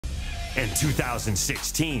In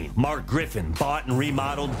 2016, Mark Griffin bought and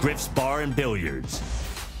remodeled Griff's Bar and Billiards.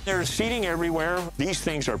 There's seating everywhere. These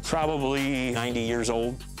things are probably 90 years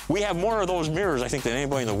old. We have more of those mirrors, I think, than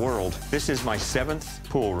anybody in the world. This is my 7th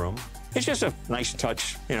pool room. It's just a nice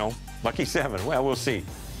touch, you know, lucky 7. Well, we'll see.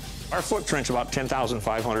 Our footprint's about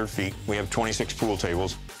 10,500 feet. We have 26 pool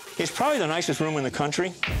tables. It's probably the nicest room in the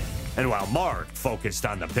country. And while Mark focused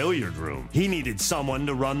on the billiard room, he needed someone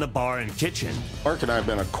to run the bar and kitchen. Mark and I have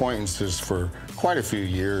been acquaintances for quite a few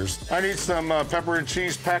years. I need some pepper and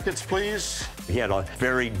cheese packets, please. He had a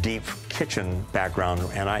very deep kitchen background,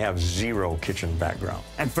 and I have 0 kitchen background.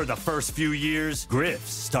 And for the first few years, Griff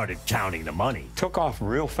started counting the money. Took off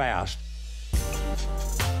real fast.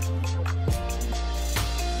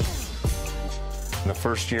 The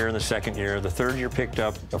first year and the second year, the third year picked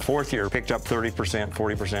up, the fourth year picked up 30%,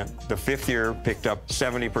 40%. The fifth year picked up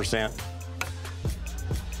 70%.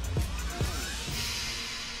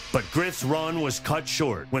 But Griff's run was cut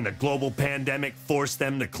short when the global pandemic forced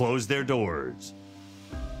them to close their doors.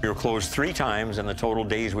 We were closed 3 times, and the total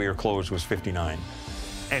days we were closed was 59.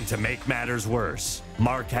 And to make matters worse,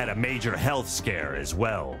 Mark had a major health scare as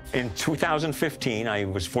well. In 2015, I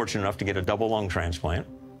was fortunate enough to get a double lung transplant.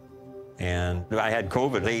 And I had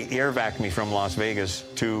COVID. They air vac me from Las Vegas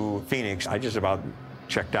to Phoenix. I just about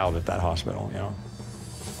checked out at that hospital, you know.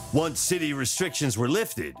 Once city restrictions were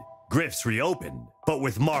lifted, Griff's reopened. But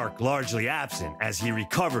with Mark largely absent as he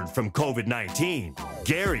recovered from COVID-19,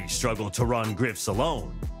 Gary struggled to run Griff's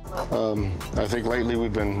alone. I think lately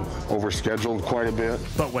we've been overscheduled quite a bit.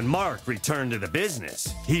 But when Mark returned to the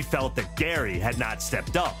business, he felt that Gary had not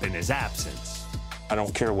stepped up in his absence. I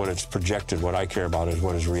don't care what it's projected. What I care about is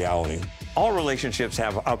what is reality. All relationships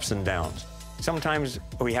have ups and downs. Sometimes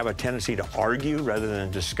we have a tendency to argue rather than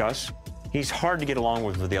discuss. He's hard to get along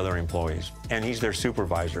with the other employees, and he's their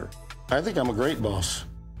supervisor. I think I'm a great boss.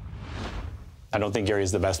 I don't think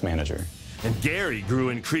Gary's the best manager. And Gary grew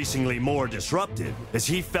increasingly more disruptive as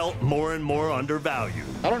he felt more and more undervalued.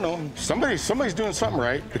 I don't know. Somebody's doing something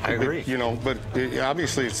right. I agree. You know, but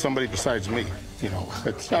obviously it's somebody besides me. You know,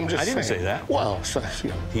 I'm just I didn't saying. say that. Well, you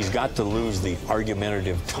know. He's got to lose the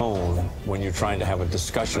argumentative tone when you're trying to have a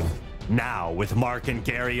discussion. Now, with Mark and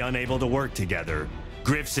Gary unable to work together,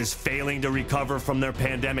 Griff's is failing to recover from their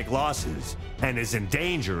pandemic losses and is in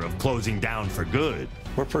danger of closing down for good.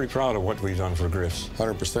 We're pretty proud of what we've done for Griff's.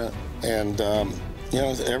 100%. And, you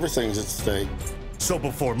know, everything's at stake. So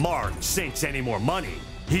before Mark sinks any more money,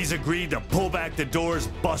 he's agreed to pull back the doors,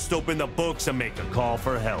 bust open the books, and make a call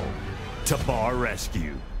for help to Bar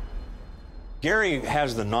Rescue. Gary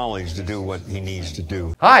has the knowledge to do what he needs to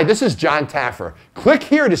do. Hi, this is Jon Taffer. Click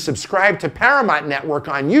here to subscribe to Paramount Network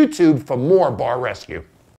on YouTube for more Bar Rescue.